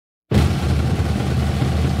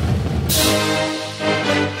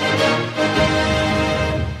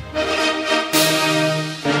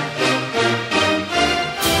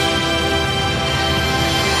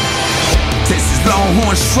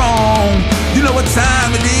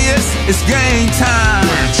It's game time.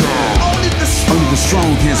 Only the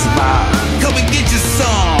strong can survive. Come and get your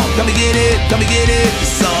song. Come and get it. Come and get it. The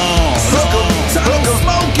song. Time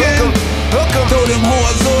smoking. Throw them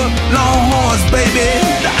horns up. Longhorns, baby.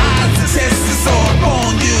 The odds and tests are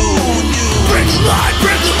upon you. Bring the line,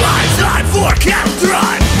 time for cattle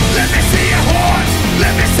run. Let me see your horn.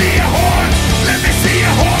 Let me see your horn. Let me see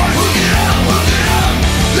your horn. Hook it up, hook it up.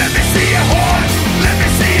 Let me see your horn. Let me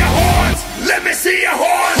see your horns. Let me see your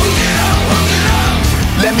horns. Hook it up, hook it up.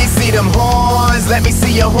 Let me see them horns, let me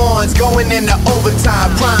see your horns. Going into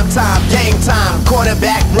overtime, prime time, game time.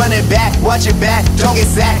 Cornerback, running back, watch your back, don't get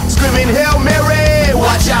sacked. Screaming Hail Mary,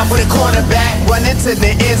 watch out for the cornerback. Run into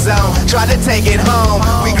the end zone, try to take it home.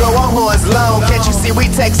 We grow our horns long, can't you see we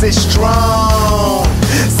Texas strong?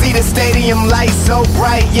 See the stadium lights so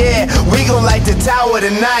bright, yeah. We gon' light the tower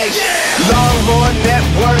tonight. Longhorn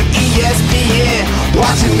Network, ESPN.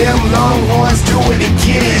 Watching them Longhorns do it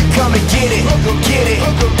again. Come and get it, get it,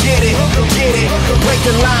 get it, get it. Break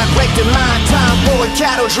the line, time for a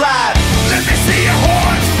cattle drive. Let me see your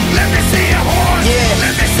horns, let me see your horns. Yeah.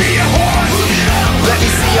 Let me see your horns. Let me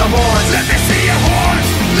see your horns. Let me see your horns.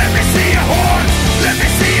 Let me see your horns. Let me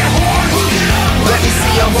see your horns. Let me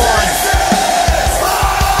see your horns.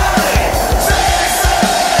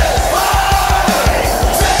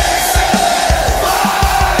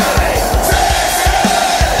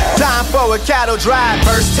 For a cattle drive,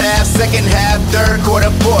 first half, second half, third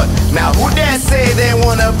quarter, fourth. Now who that say they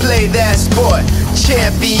wanna play that sport?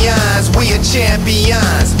 Champions, we are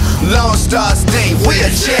champions. Lone Star State, we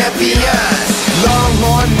are champions.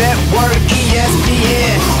 Longhorn Network,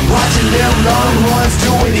 ESPN. Watching them Longhorns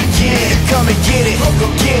do it again. Come and get it,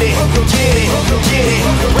 get it, get it, get it.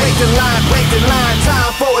 Break the line,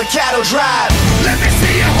 time for a cattle drive. Let me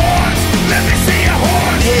see your horns, let me see your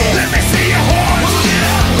horns. Yeah. Let me see your horns.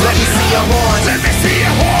 Let me see your horns. Let me see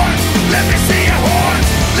your horns. Let me see your horns.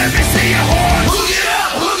 Let me see your horns. Hook it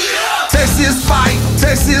up, hook it up. Texas fight,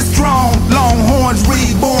 Texas strong, Longhorns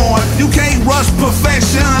reborn. You can't rush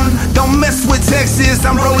perfection. Don't mess with Texas.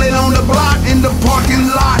 I'm rolling on the block in the parking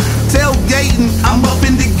lot, tailgating. I'm up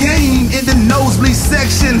in the game in the nosebleed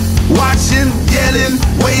section, watching, yelling,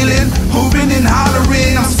 wailing, hooping and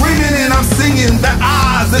hollering. I'm screaming and I'm singing. The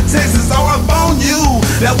odds of Texas are upon you.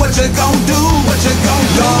 Now what you gon' do? What you gon'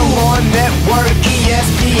 do? Longhorn Network,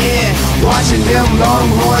 ESPN. Watching them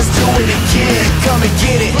Longhorns do it again. Come and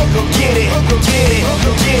get it, get it, get it,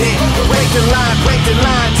 get it. Break the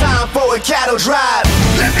line, time for a cattle drive.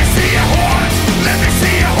 Let me see your horns. Let me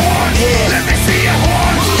see your horns. Yeah. Let me see your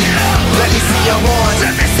horns. Let me see your horns.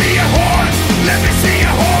 Let me see your horns. Let me see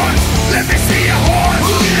your horns. Let me see your horns.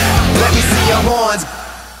 Let me see your horns.